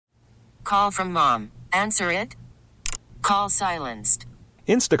call from mom. Answer it. Call silenced.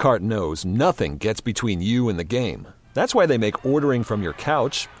 Instacart knows nothing gets between you and the game. That's why they make ordering from your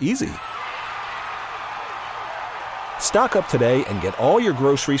couch easy. Stock up today and get all your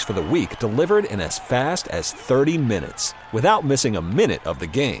groceries for the week delivered in as fast as 30 minutes without missing a minute of the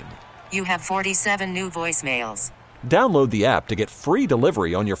game. You have 47 new voicemails. Download the app to get free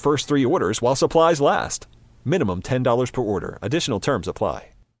delivery on your first 3 orders while supplies last. Minimum $10 per order. Additional terms apply.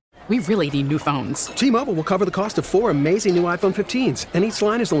 We really need new phones. T-Mobile will cover the cost of 4 amazing new iPhone 15s, and each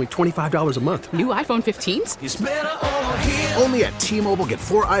line is only $25 a month. New iPhone 15s? It's better over here. Only at T-Mobile, get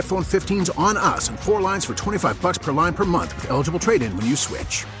 4 iPhone 15s on us and 4 lines for $25 per line per month with eligible trade-in when you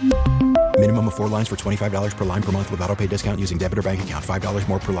switch. Minimum of 4 lines for $25 per line per month with autopay discount using debit or bank account. $5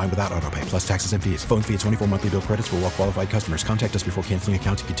 more per line without autopay, plus taxes and fees. Phone fee at 24 monthly bill credits for well-qualified customers. Contact us before canceling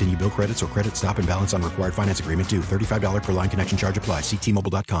account to continue bill credits or credit stop and balance on required finance agreement due. $35 per line connection charge applies. See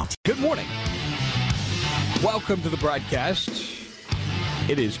T-Mobile.com. Good morning. Welcome to the broadcast.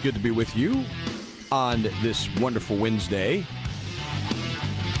 It is good to be with you on this wonderful Wednesday.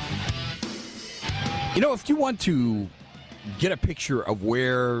 You know, if you want to get a picture of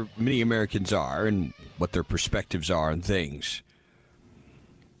where many Americans are and what their perspectives are on things,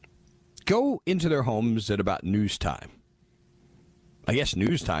 go into their homes at about news time. I guess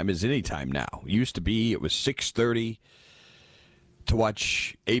news time is any time now. It used to be, it was 6:30 to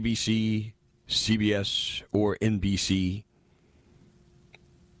watch ABC, CBS, or NBC.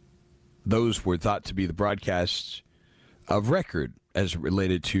 Those were thought to be the broadcasts of record as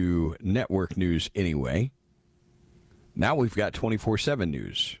related to network news anyway. Now we've got 24/7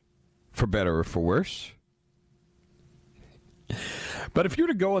 news, for better or for worse. But if you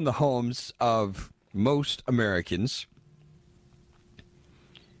were to go in the homes of most Americans,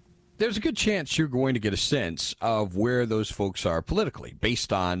 there's a good chance you're going to get a sense of where those folks are politically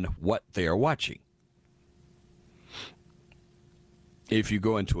based on what they are watching. If you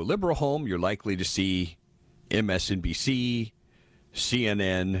go into a liberal home, you're likely to see MSNBC,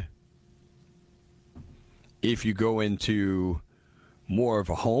 CNN. If you go into more of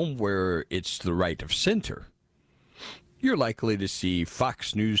a home where it's the right of center, you're likely to see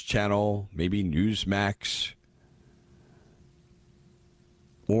Fox News Channel, maybe Newsmax,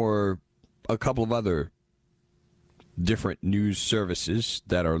 or a couple of other different news services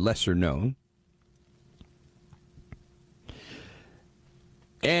that are lesser known.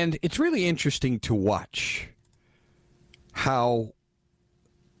 And it's really interesting to watch how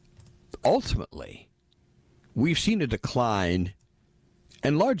ultimately we've seen a decline,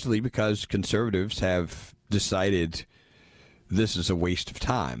 and largely because conservatives have decided this is a waste of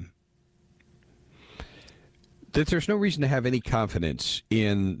time, that there's no reason to have any confidence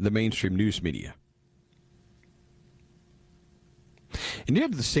in the mainstream news media. And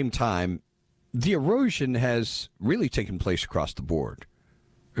yet at the same time, the erosion has really taken place across the board.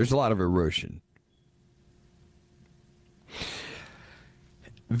 There's a lot of erosion.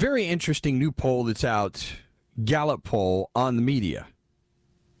 Very interesting new poll that's out, Gallup poll on the media.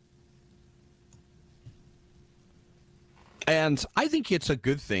 And I think it's a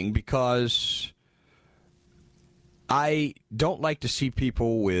good thing because I don't like to see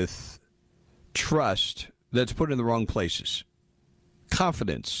people with trust that's put in the wrong places,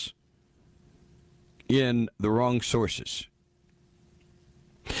 confidence in the wrong sources.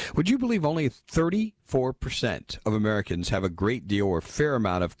 Would you believe only 34% of Americans have a great deal or fair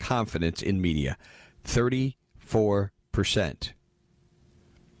amount of confidence in media? 34%.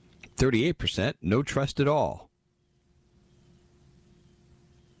 38%, no trust at all.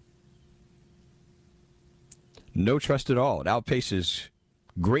 No trust at all. It outpaces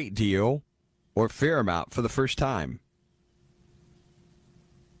great deal or fair amount for the first time.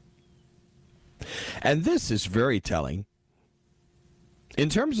 And this is very telling. In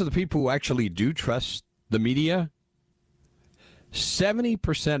terms of the people who actually do trust the media,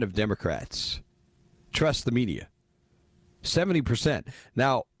 70% of Democrats trust the media. 70%.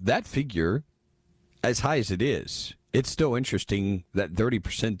 Now, that figure, as high as it is, it's still interesting that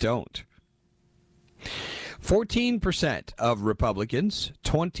 30% don't. 14% of Republicans,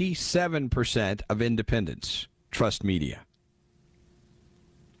 27% of independents trust media.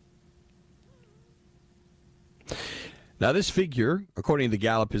 Now, this figure, according to the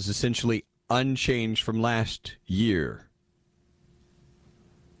Gallup, is essentially unchanged from last year.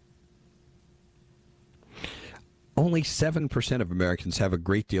 Only 7% of Americans have a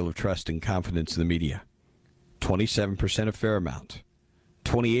great deal of trust and confidence in the media. 27% a fair amount.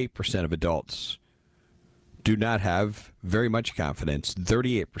 28% of adults do not have very much confidence.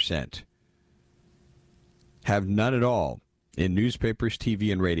 38% have none at all in newspapers,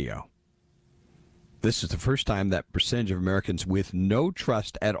 TV, and radio. This is the first time that percentage of Americans with no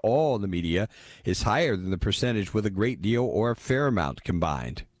trust at all in the media is higher than the percentage with a great deal or a fair amount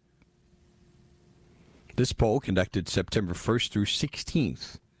combined. This poll, conducted September 1st through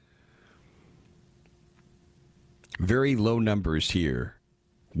 16th. Very low numbers here.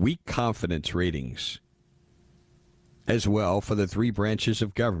 Weak confidence ratings as well for the three branches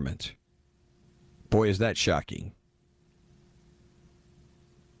of government. Boy, is that shocking.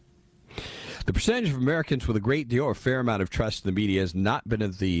 The percentage of Americans with a great deal or fair amount of trust in the media has not been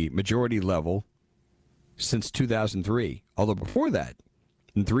at the majority level since 2003. Although before that,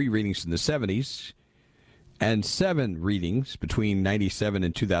 in 3 readings in the 70s and 7 readings between 97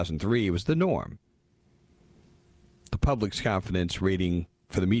 and 2003, was the norm. The public's confidence rating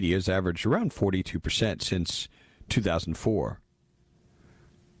for the media has averaged around 42% since 2004.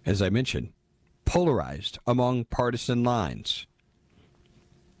 As I mentioned, polarized among partisan lines.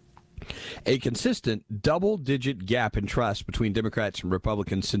 A consistent double-digit gap in trust between Democrats and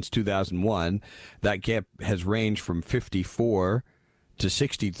Republicans since 2001. That gap has ranged from 54 to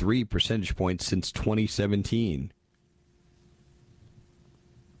 63 percentage points since 2017.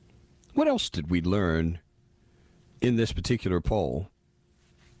 What else did we learn in this particular poll?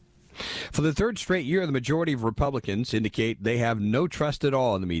 For the third straight year, the majority of Republicans indicate they have no trust at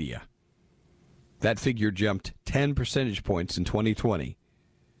all in the media. That figure jumped 10 percentage points in 2020.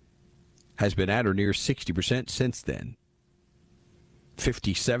 Has been at or near 60% since then.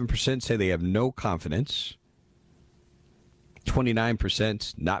 57% say they have no confidence.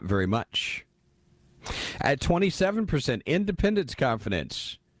 29% not very much. At 27%, independents'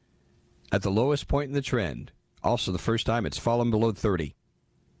 confidence at the lowest point in the trend. Also the first time it's fallen below 30.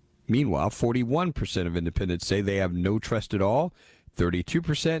 Meanwhile, 41% of independents say they have no trust at all.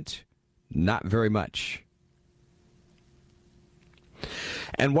 32%, not very much.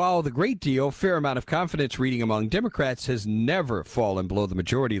 And while the great deal, fair amount of confidence reading among Democrats has never fallen below the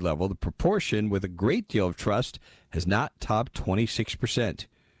majority level, the proportion with a great deal of trust has not topped 26%.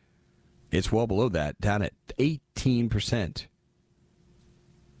 It's well below that, down at 18%.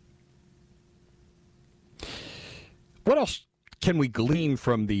 What else can we glean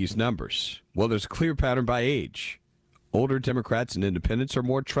from these numbers? Well, there's a clear pattern by age. Older Democrats and independents are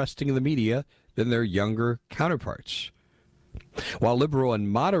more trusting in the media than their younger counterparts. While liberal and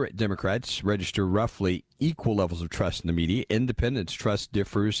moderate Democrats register roughly equal levels of trust in the media, independents' trust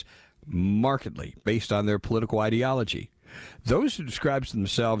differs markedly based on their political ideology. Those who describe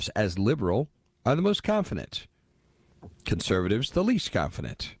themselves as liberal are the most confident. Conservatives, the least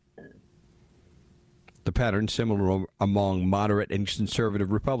confident. The pattern similar among moderate and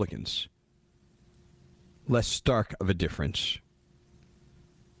conservative Republicans. Less stark of a difference.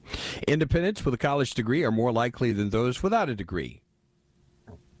 Independents with a college degree are more likely than those without a degree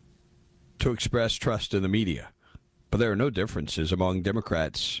to express trust in the media. But there are no differences among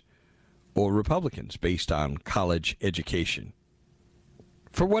Democrats or Republicans based on college education.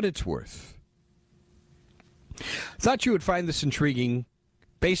 For what it's worth, thought you would find this intriguing,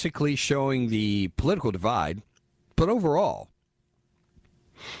 basically showing the political divide, but overall,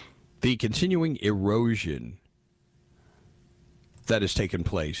 the continuing erosion that has taken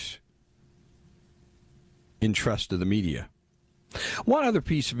place in trust of the media. One other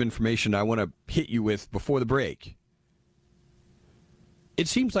piece of information I want to hit you with before the break. It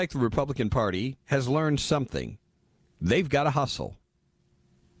seems like the Republican Party has learned something. They've got to hustle.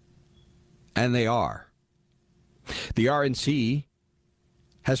 And they are. The RNC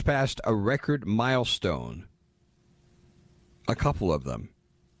has passed a record milestone, a couple of them,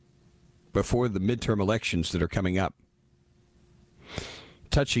 before the midterm elections that are coming up,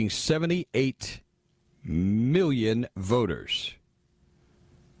 touching 78 million voters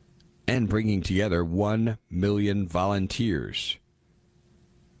and bringing together 1 million volunteers.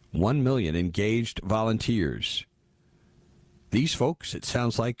 1 million engaged volunteers. These folks, it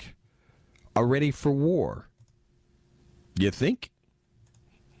sounds like, are ready for war. You think?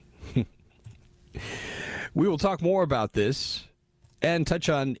 We will talk more about this and touch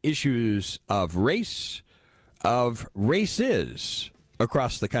on issues of race, of races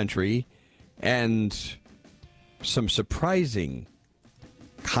across the country, and some surprising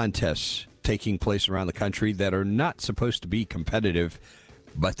contests taking place around the country that are not supposed to be competitive,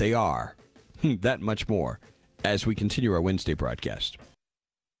 but they are. That much more as we continue our Wednesday broadcast.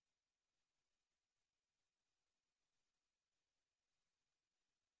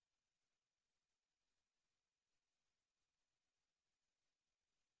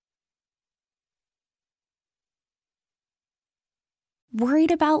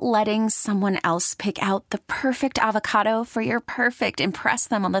 Worried about letting someone else pick out the perfect avocado for your perfect impress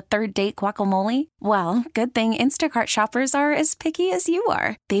them on the third date guacamole? Well, good thing Instacart shoppers are as picky as you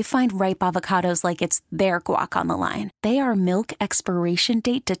are. They find ripe avocados like it's their guac on the line. They are milk expiration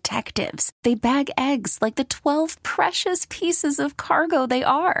date detectives. They bag eggs like the 12 precious pieces of cargo they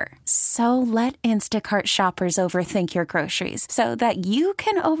are. So let Instacart shoppers overthink your groceries so that you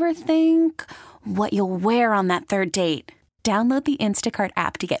can overthink what you'll wear on that third date. Download the Instacart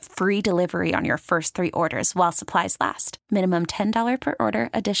app to get free delivery on your first 3 orders while supplies last. Minimum $10 per order.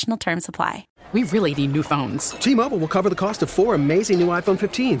 Additional terms apply. We really need new phones. T-Mobile will cover the cost of 4 amazing new iPhone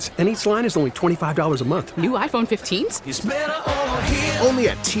 15s, and each line is only $25 a month. New iPhone 15s? Only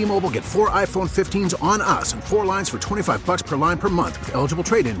at T-Mobile, get 4 iPhone 15s on us and 4 lines for $25 per line per month with eligible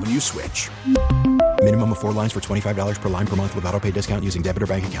trade-in when you switch. Minimum of 4 lines for $25 per line per month with autopay discount using debit or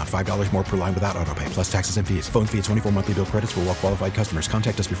bank account. $5 more per line without autopay, plus taxes and fees. Phone fee at 24 monthly bill credits for well-qualified customers.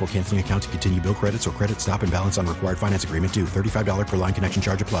 Contact us before canceling account to continue bill credits or credit stop and balance on required finance agreement due. $35 per line connection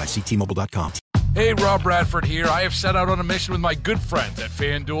charge applies. See T-Mobile.com. Hey, Rob Bradford here. I have set out on a mission with my good friends at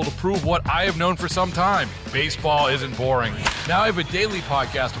FanDuel to prove what I have known for some time. Baseball isn't boring. Now I have a daily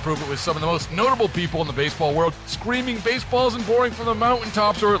podcast to prove it with some of the most notable people in the baseball world, screaming baseball isn't boring from the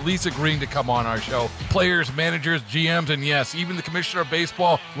mountaintops, or at least agreeing to come on our show. Players, managers, GMs, and yes, even the commissioner of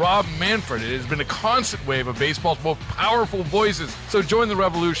baseball, Rob Manfred. It has been a constant wave of baseball's most powerful voices. So join the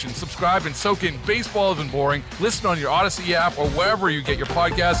revolution. Subscribe and soak in Baseball Isn't Boring. Listen on your Odyssey app or wherever you get your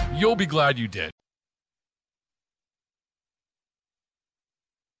podcasts. You'll be glad you did.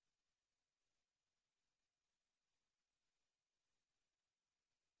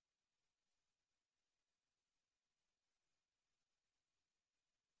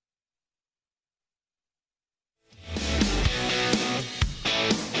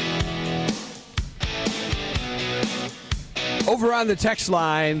 Over on the text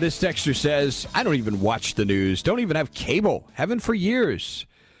line, this texter says, I don't even watch the news, don't even have cable, haven't for years.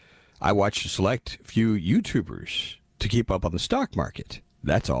 I watch a select few YouTubers to keep up on the stock market.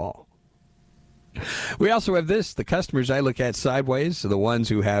 That's all. We also have this. The customers I look at sideways are the ones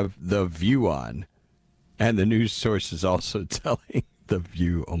who have The View on. And the news source is also telling The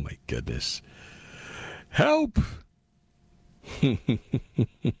View, oh my goodness. Help!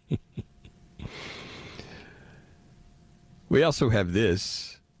 We also have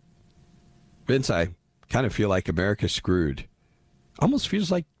this. Vince, I kind of feel like America's screwed. Almost feels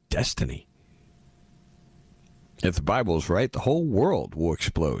like destiny. If the Bible's right, the whole world will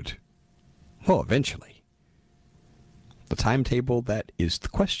explode. Well, eventually. The timetable, that is the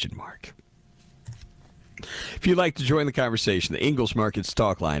question mark. If you'd like to join the conversation, the Ingalls Markets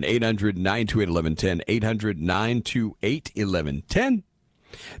Talk Line, 800-928-1110, 800-928-1110.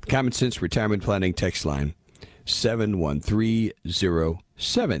 The Common Sense Retirement Planning Text Line,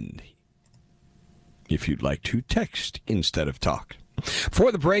 71307. If you'd like to text instead of talk.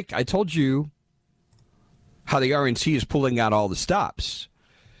 For the break, I told you how the RNC is pulling out all the stops.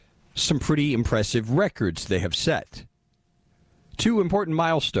 Some pretty impressive records they have set. 2 important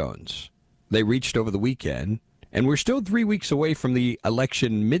milestones they reached over the weekend, and we're still 3 weeks away from the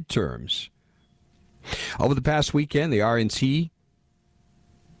election midterms. Over the past weekend, the RNC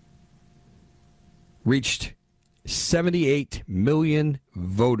reached 78 million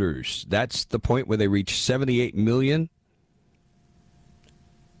voters. That's the point where they reach 78 million,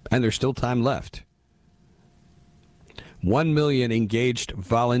 and there's still time left. 1 million engaged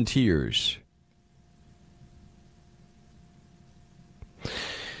volunteers.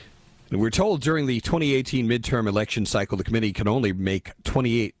 We're told during the 2018 midterm election cycle, the committee can only make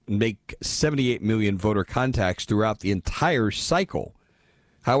 78 million voter contacts throughout the entire cycle.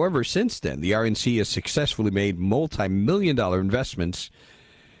 However, since then, the RNC has successfully made multi-million-dollar investments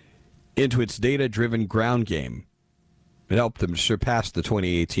into its data-driven ground game. It helped them surpass the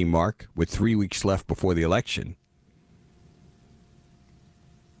 2018 mark with 3 weeks left before the election.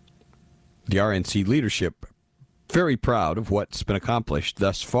 The RNC leadership very proud of what's been accomplished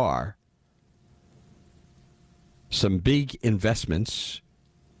thus far. Some big investments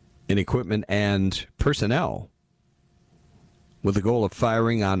in equipment and personnel, with the goal of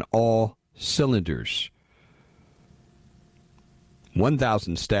firing on all cylinders.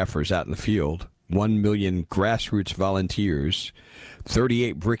 1,000 staffers out in the field, 1 million grassroots volunteers,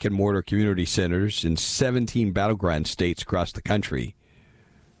 38 brick-and-mortar community centers in 17 battleground states across the country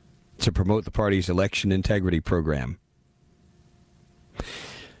to promote the party's election integrity program.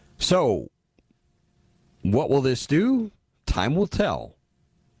 So, what will this do? Time will tell.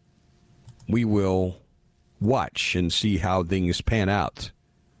 We will watch and see how things pan out.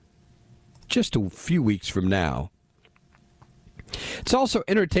 Just a few weeks from now. It's also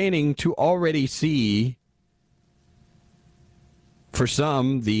entertaining to already see, for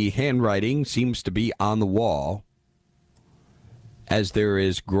some, the handwriting seems to be on the wall, as there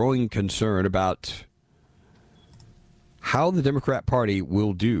is growing concern about how the Democrat Party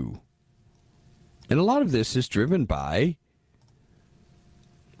will do. And a lot of this is driven by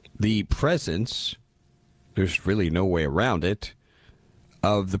the presence, there's really no way around it,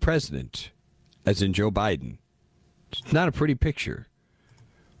 of the president, as in Joe Biden. It's not a pretty picture,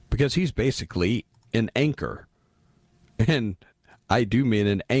 because he's basically an anchor. And I do mean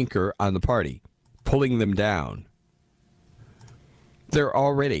an anchor on the party, pulling them down. They're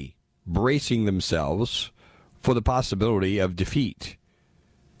already bracing themselves for the possibility of defeat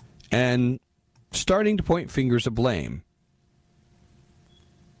and starting to point fingers of blame.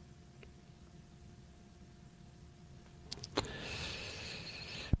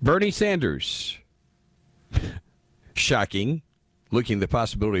 Bernie Sanders, shocking, looking at the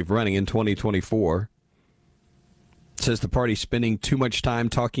possibility of running in 2024, says the party's spending too much time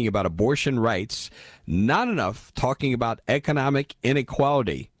talking about abortion rights, not enough talking about economic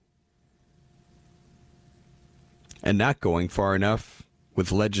inequality, and not going far enough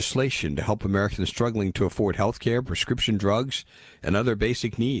with legislation to help Americans struggling to afford health care, prescription drugs, and other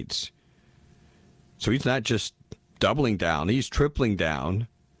basic needs. So he's not just doubling down, he's tripling down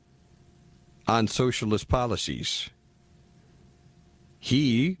on socialist policies.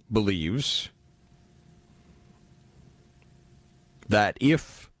 He believes that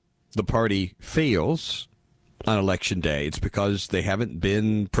if the party fails on Election Day, it's because they haven't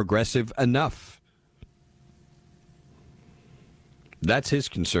been progressive enough. That's his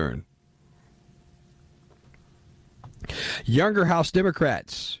concern. Younger House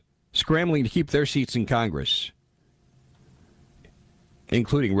Democrats scrambling to keep their seats in Congress,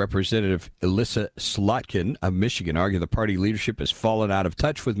 including Representative Elissa Slotkin of Michigan, argue the party leadership has fallen out of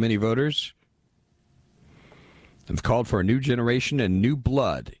touch with many voters. Have called for a new generation and new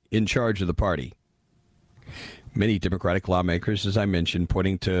blood in charge of the party. Many Democratic lawmakers, as I mentioned,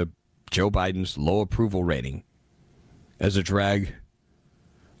 pointing to Joe Biden's low approval rating as a drag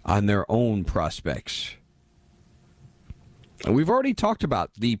on their own prospects. And we've already talked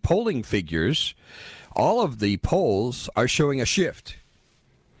about the polling figures. All of the polls are showing a shift.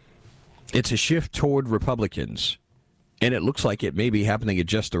 It's a shift toward Republicans, and it looks like it may be happening at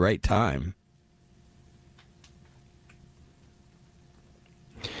just the right time.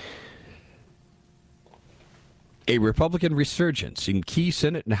 A Republican resurgence in key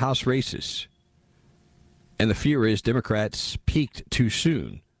Senate and House races. And the fear is Democrats peaked too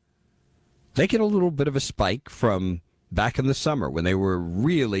soon. They get a little bit of a spike from back in the summer when they were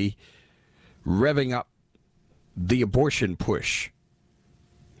really revving up the abortion push.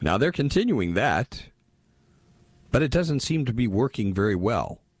 Now they're continuing that, but it doesn't seem to be working very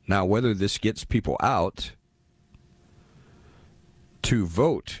well. Now, whether this gets people out to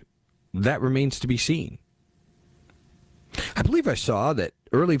vote, that remains to be seen. I believe I saw that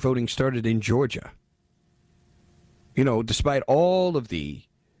early voting started in Georgia. You know, despite all of the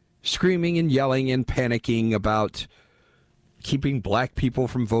screaming and yelling and panicking about keeping black people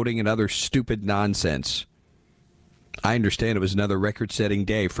from voting and other stupid nonsense, I understand it was another record-setting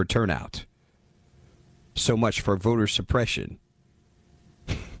day for turnout. So much for voter suppression.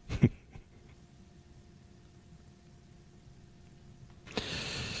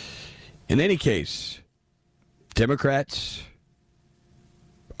 In any case, Democrats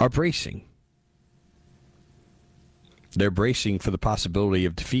are bracing. They're bracing for the possibility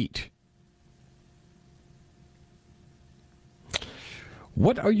of defeat.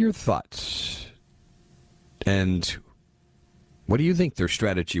 What are your thoughts? And what do you think their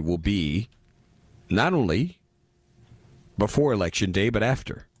strategy will be, not only before Election Day, but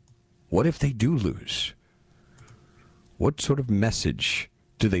after? What if they do lose? What sort of message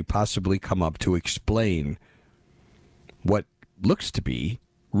do they possibly come up to explain what looks to be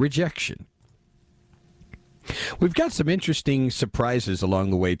rejection? We've got some interesting surprises along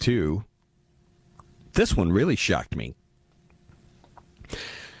the way, too. This one really shocked me.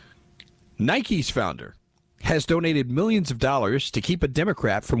 Nike's founder has donated millions of dollars to keep a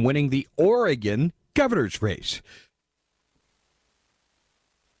Democrat from winning the Oregon governor's race.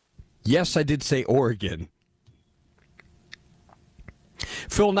 Yes, I did say Oregon.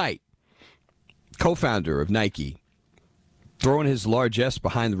 Phil Knight, co-founder of Nike, throwing his largesse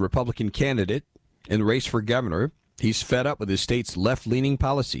behind the Republican candidate in the race for governor. He's fed up with his state's left-leaning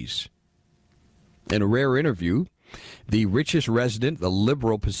policies. In a rare interview, the richest resident, the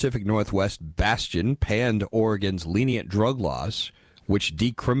liberal Pacific Northwest bastion, panned Oregon's lenient drug laws, which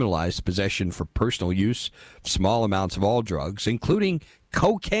decriminalized possession for personal use of small amounts of all drugs, including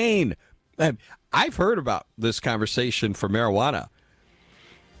cocaine. I've heard about this conversation for marijuana,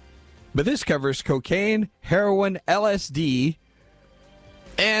 but this covers cocaine, heroin, LSD,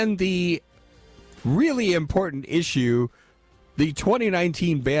 and the really important issue, the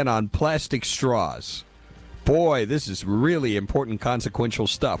 2019 ban on plastic straws. Boy, this is really important, consequential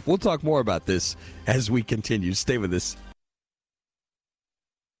stuff. We'll talk more about this as we continue. Stay with us.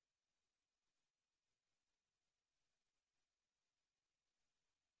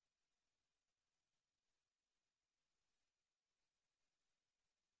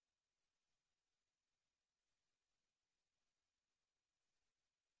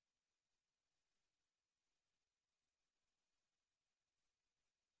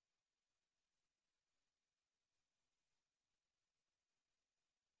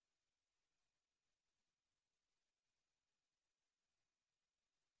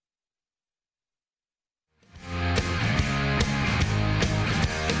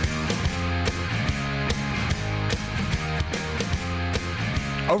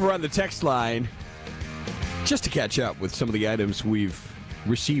 Over on the text line, just to catch up with some of the items we've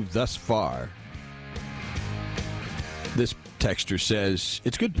received thus far. This texter says,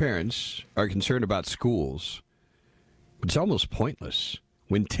 it's good parents are concerned about schools, but it's almost pointless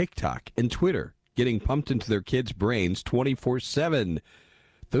when TikTok and Twitter getting pumped into their kids' brains 24/7.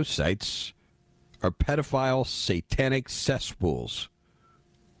 Those sites are pedophile, satanic cesspools.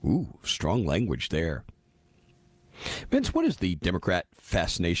 Ooh, strong language there. Vince, what is the Democrat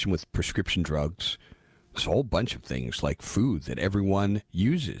fascination with prescription drugs? There's a whole bunch of things like food that everyone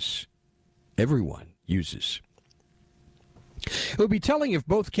uses. Everyone uses. It would be telling if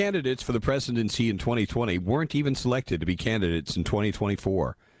both candidates for the presidency in 2020 weren't even selected to be candidates in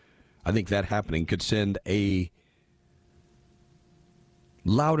 2024. I think that happening could send a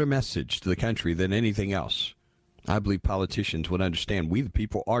louder message to the country than anything else. I believe politicians would understand we, the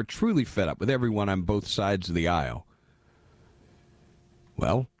people, are truly fed up with everyone on both sides of the aisle.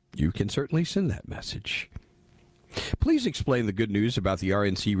 Well, you can certainly send that message. Please explain the good news about the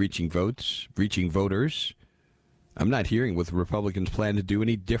RNC reaching voters. I'm not hearing what the Republicans plan to do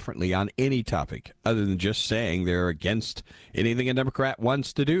any differently on any topic, other than just saying they're against anything a Democrat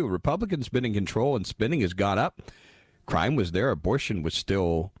wants to do. Republicans been in control and spending has gone up. Crime was there. Abortion was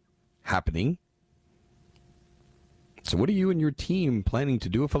still happening. So what are you and your team planning to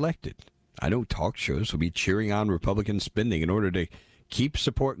do if elected? I know talk shows will be cheering on Republican spending in order to keep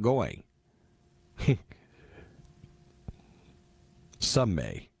support going. Some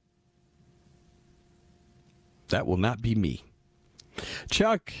may. That will not be me.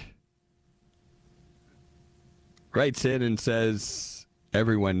 Chuck writes in and says,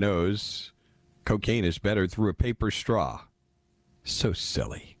 everyone knows cocaine is better through a paper straw. So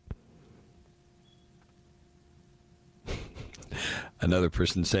silly. Another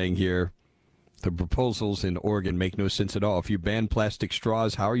person saying here, the proposals in Oregon make no sense at all. If you ban plastic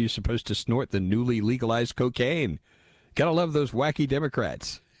straws, how are you supposed to snort the newly legalized cocaine? Gotta love those wacky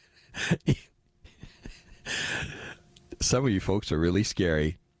Democrats. Some of you folks are really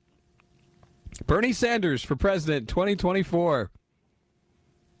scary. Bernie Sanders for president 2024.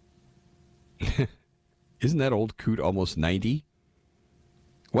 Isn't that old coot almost 90?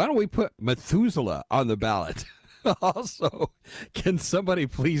 Why don't we put Methuselah on the ballot? Also, can somebody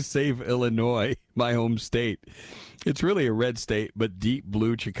please save Illinois, my home state? It's really a red state, but deep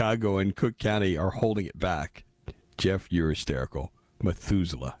blue Chicago and Cook County are holding it back. Jeff, you're hysterical.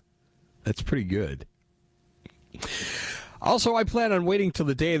 Methuselah. That's pretty good. Also, I plan on waiting till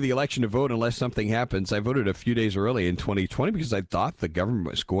the day of the election to vote unless something happens. I voted a few days early in 2020 because I thought the government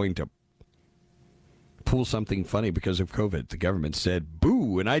was going to pull something funny because of COVID. The government said,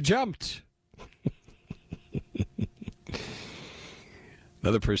 boo, and I jumped.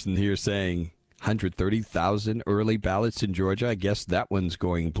 Another person here saying 130,000 early ballots in Georgia. I guess that one's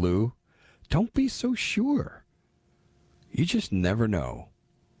going blue. Don't be so sure. You just never know.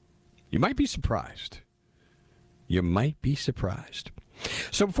 You might be surprised. You might be surprised.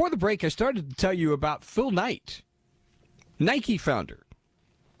 So before the break, I started to tell you about Phil Knight, Nike founder,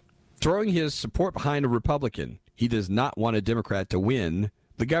 throwing his support behind a Republican. He does not want a Democrat to win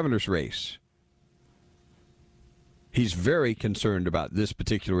the governor's race. He's very concerned about this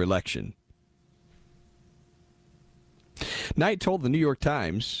particular election. Knight told the New York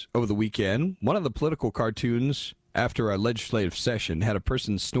Times over the weekend, one of the political cartoons after a legislative session had a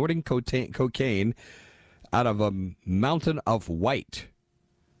person snorting cocaine out of a mountain of white.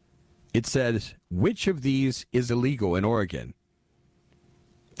 It says, which of these is illegal in Oregon?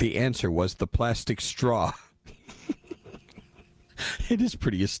 The answer was the plastic straw. It is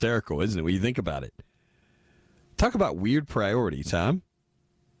pretty hysterical, isn't it, when you think about it? Talk about weird priorities, huh?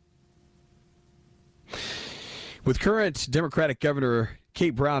 With current Democratic Governor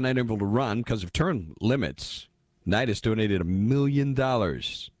Kate Brown unable to run because of term limits, Knight has donated $1 million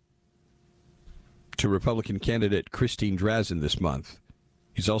to Republican candidate Christine Drazan this month.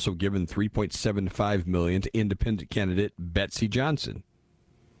 He's also given $3.75 million to independent candidate Betsy Johnson.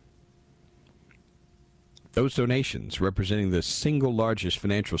 Those donations, representing the single largest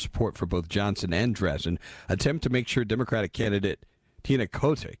financial support for both Johnson and Drazan, attempt to make sure Democratic candidate Tina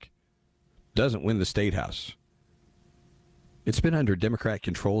Kotek doesn't win the State House. It's been under Democrat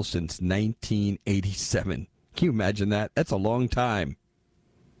control since 1987. Can you imagine that? That's a long time.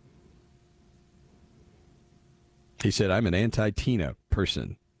 He said, I'm an anti-Tina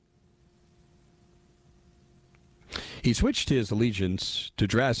person. He switched his allegiance to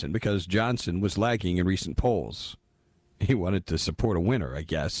Drazan because Johnson was lagging in recent polls. He wanted to support a winner, I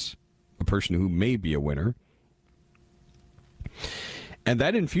guess, a person who may be a winner. And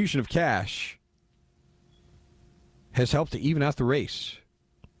that infusion of cash has helped to even out the race.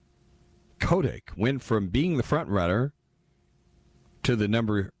 Kotek went from being the front runner to the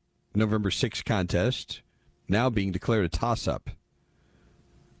November 6th contest, now being declared a toss-up,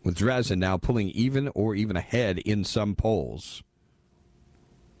 with Drazan now pulling even or even ahead in some polls.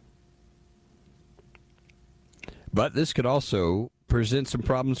 But this could also present some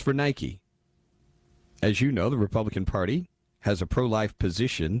problems for Nike. As you know, the Republican Party has a pro-life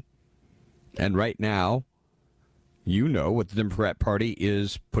position, and right now, you know what the Democrat Party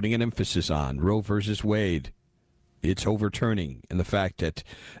is putting an emphasis on, Roe versus Wade. It's overturning, and the fact that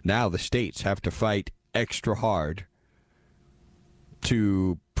now the states have to fight extra hard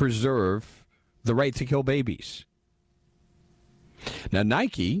to preserve the right to kill babies. Now,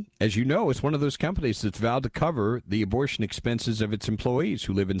 Nike, as you know, is one of those companies that's vowed to cover the abortion expenses of its employees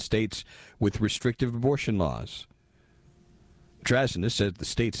who live in states with restrictive abortion laws. Drazan has said the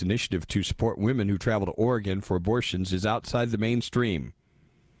state's initiative to support women who travel to Oregon for abortions is outside the mainstream.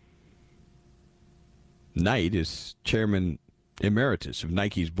 Knight is chairman emeritus of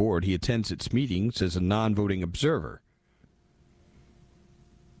Nike's board. He attends its meetings as a non-voting observer.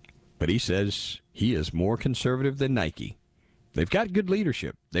 But he says he is more conservative than Nike. They've got good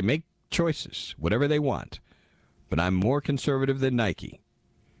leadership. They make choices, whatever they want. But I'm more conservative than Nike.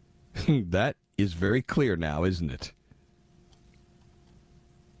 That is very clear now, isn't it?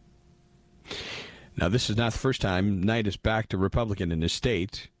 Now, this is not the first time Knight has backed a Republican in his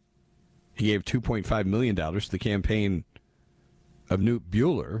state. He gave $2.5 million to the campaign of Newt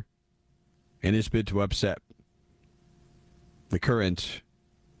Bueller in his bid to upset the current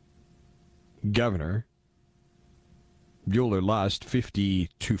governor. Bueller lost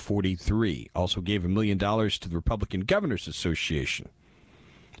 50-43. Also gave $1 million to the Republican Governors Association.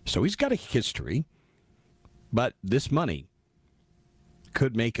 So he's got a history, but this money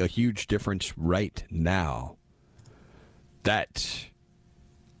could make a huge difference right now. That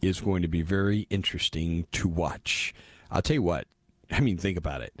is going to be very interesting to watch. I'll tell you what, I mean, think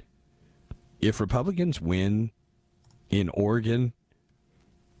about it. If Republicans win in Oregon,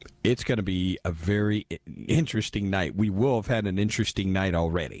 it's going to be a very interesting night. We will have had an interesting night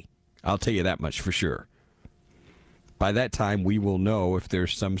already. I'll tell you that much for sure. By that time, we will know if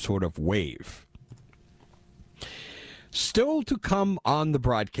there's some sort of wave. Still to come on the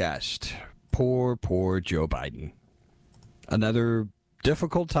broadcast, poor Joe Biden. Another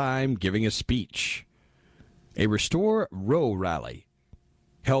difficult time giving a speech. A Restore Roe rally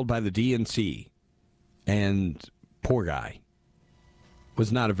held by the DNC. And poor guy.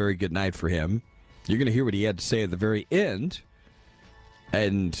 Was not a very good night for him. You're going to hear what he had to say at the very end.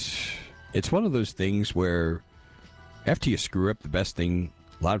 And it's one of those things where after you screw up, the best thing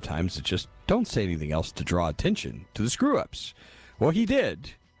a lot of times is just don't say anything else to draw attention to the screw-ups. Well, he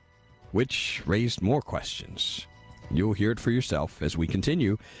did, which raised more questions. You'll hear it for yourself as we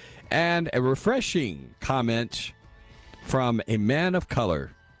continue. And a refreshing comment from a man of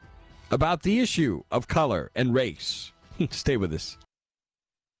color about the issue of color and race. Stay with us.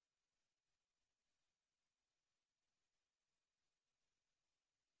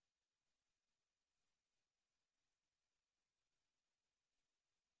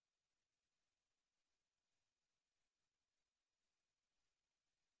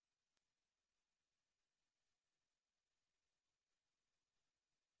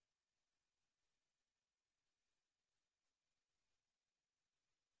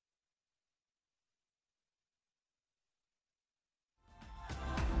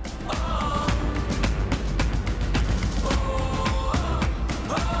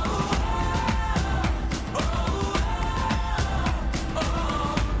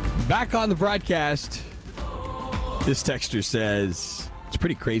 Back on the broadcast, this texter says, it's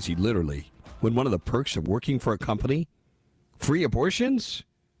pretty crazy, literally. When one of the perks of working for a company, free abortions?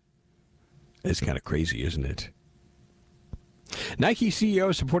 It's kind of crazy, isn't it? Nike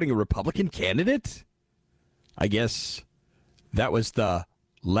CEO supporting a Republican candidate? I guess that was the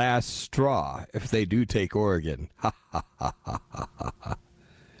last straw if they do take Oregon.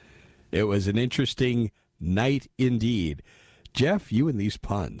 It was an interesting night indeed. Jeff, you and these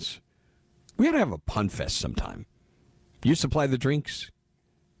puns. We got to have a pun fest sometime. You supply the drinks?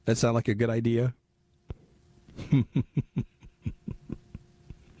 That sound like a good idea?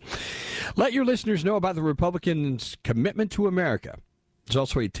 Let your listeners know about the Republicans' commitment to America. There's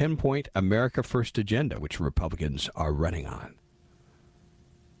also a 10-point America First agenda, which Republicans are running on.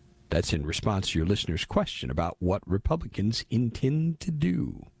 That's in response to your listeners' question about what Republicans intend to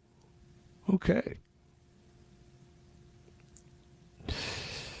do. Okay.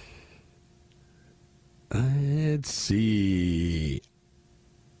 Let's see.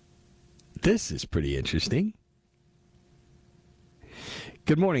 This is pretty interesting.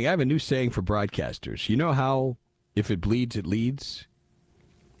 Good morning. I have a new saying for broadcasters. You know how if it bleeds, it leads?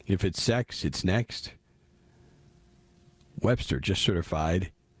 If it's sex, it's next? Webster just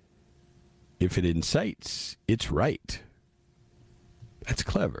certified. If it incites, it's right. That's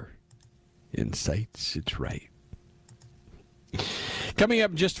clever. Incites, it's right. Coming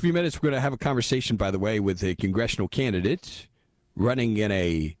up in just a few minutes, we're going to have a conversation, by the way, with a congressional candidate running in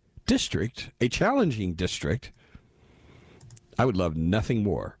a district, a challenging district. I would love nothing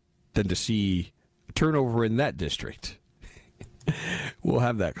more than to see turnover in that district. We'll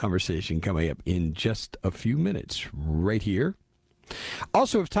have that conversation coming up in just a few minutes right here.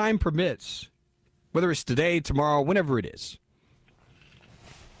 Also, if time permits, whether it's today, tomorrow, whenever it is,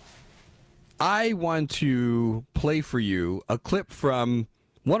 I want to play for you a clip from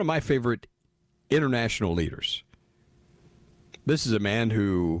one of my favorite international leaders. This is a man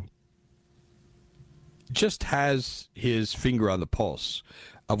who just has his finger on the pulse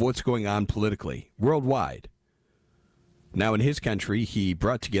of what's going on politically, worldwide. Now, in his country, he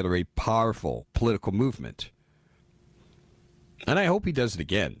brought together a powerful political movement. And I hope he does it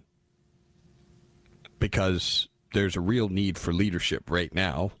again, because there's a real need for leadership right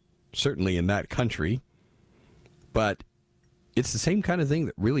now, certainly in that country. But it's the same kind of thing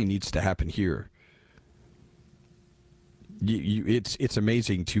that really needs to happen here. It's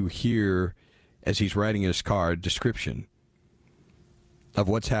amazing to hear, as he's writing in his card, description of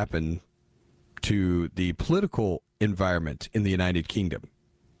what's happened to the political environment in the United Kingdom.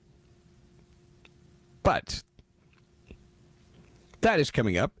 But that is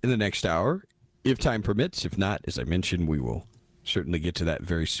coming up in the next hour, if time permits. If not, as I mentioned, we will certainly get to that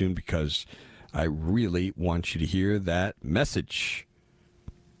very soon, because I really want you to hear that message.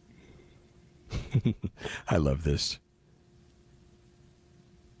 I love this.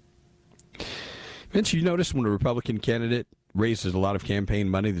 Vince, you notice when a Republican candidate raises a lot of campaign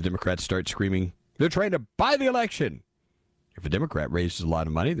money, the Democrats start screaming, they're trying to buy the election. If a Democrat raises a lot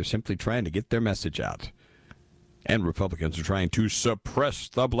of money, they're simply trying to get their message out. And Republicans are trying to suppress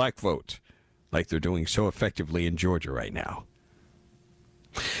the black vote, like they're doing so effectively in Georgia right now.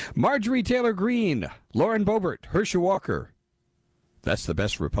 Marjorie Taylor Greene, Lauren Boebert, Herschel Walker. That's the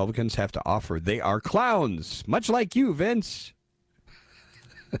best Republicans have to offer. They are clowns, much like you, Vince.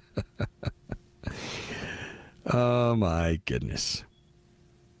 Oh, my goodness.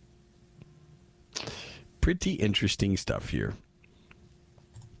 Pretty interesting stuff here.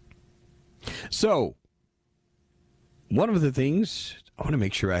 So, one of the things, I want to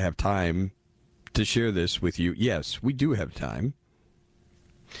make sure I have time to share this with you. Yes, we do have time.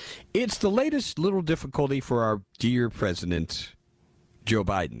 It's the latest little difficulty for our dear President, Joe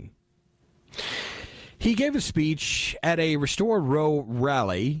Biden. He gave a speech at a Restore Roe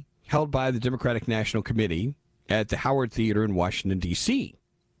rally held by the Democratic National Committee at the Howard Theater in Washington, D.C.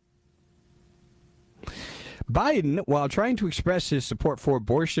 Biden, while trying to express his support for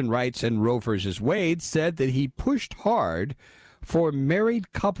abortion rights and Roe v. Wade, said that he pushed hard for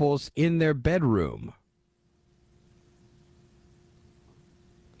married couples in their bedroom.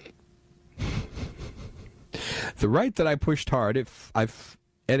 The right that I pushed hard, and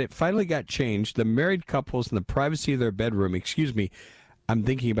it finally got changed, the married couples in the privacy of their bedroom. Excuse me, I'm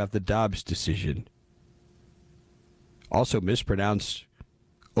thinking about the Dobbs decision. Also mispronounced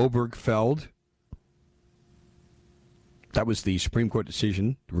Obergefell. That was the Supreme Court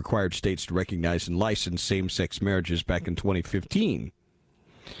decision that required states to recognize and license same-sex marriages back in 2015.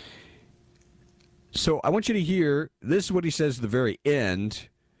 So I want you to hear, this is what he says at the very end,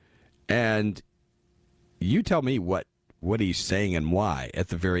 and you tell me what what he's saying and why at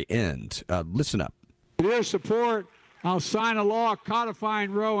the very end. Listen up. With your support, I'll sign a law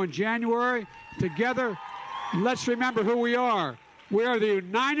codifying Roe in January. Together, let's remember who we are. We are the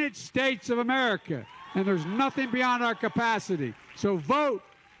United States of America, and there's nothing beyond our capacity. So vote,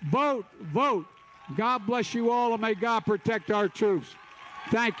 vote, vote. God bless you all, and may God protect our troops.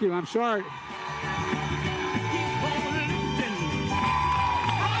 Thank you. I'm sorry.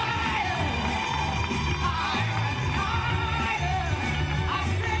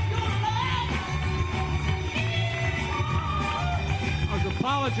 I was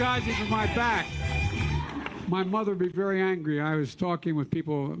apologizing for my back. My mother would be very angry. I was talking with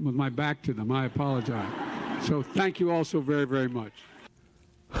people with my back to them. I apologize. So thank you all so very, very much.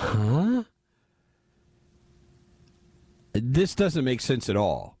 Huh? This doesn't make sense at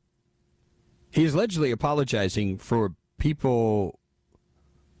all. He's allegedly apologizing for people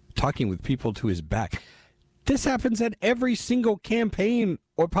talking with people to his back. This happens at every single campaign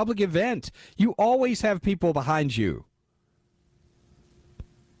or public event. You always have people behind you.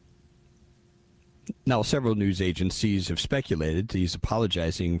 Now, several news agencies have speculated he's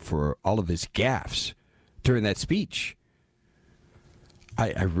apologizing for all of his gaffes during that speech.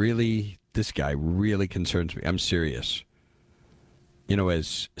 This guy really concerns me. I'm serious. You know,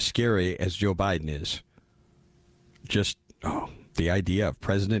 as scary as Joe Biden is, the idea of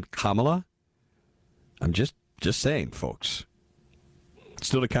President Kamala, I'm just saying, folks.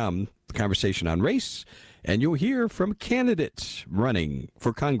 Still to come, the conversation on race, and you'll hear from candidates running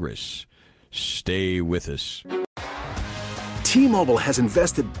for Congress. Stay with us. T-Mobile has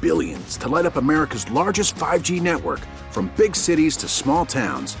invested billions to light up America's largest 5G network, from big cities to small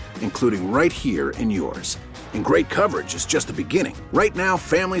towns, including right here in yours. And great coverage is just the beginning. Right now,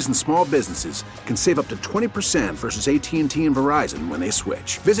 families and small businesses can save up to 20% versus AT&T and Verizon when they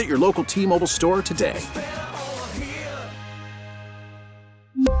switch. Visit your local T-Mobile store today.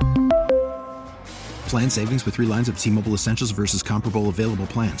 Plan savings with 3 lines of T-Mobile Essentials versus comparable available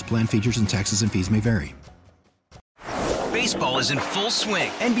plans. Plan features and taxes and fees may vary. Baseball is in full swing.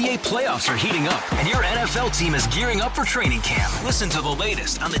 NBA playoffs are heating up, and your NFL team is gearing up for training camp. Listen to the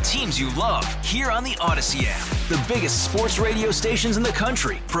latest on the teams you love here on the Odyssey app. The biggest sports radio stations in the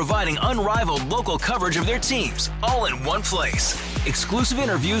country, providing unrivaled local coverage of their teams, all in one place. Exclusive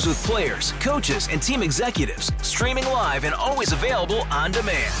interviews with players, coaches, and team executives, streaming live and always available on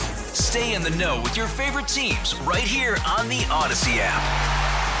demand. Stay in the know with your favorite teams right here on the Odyssey app.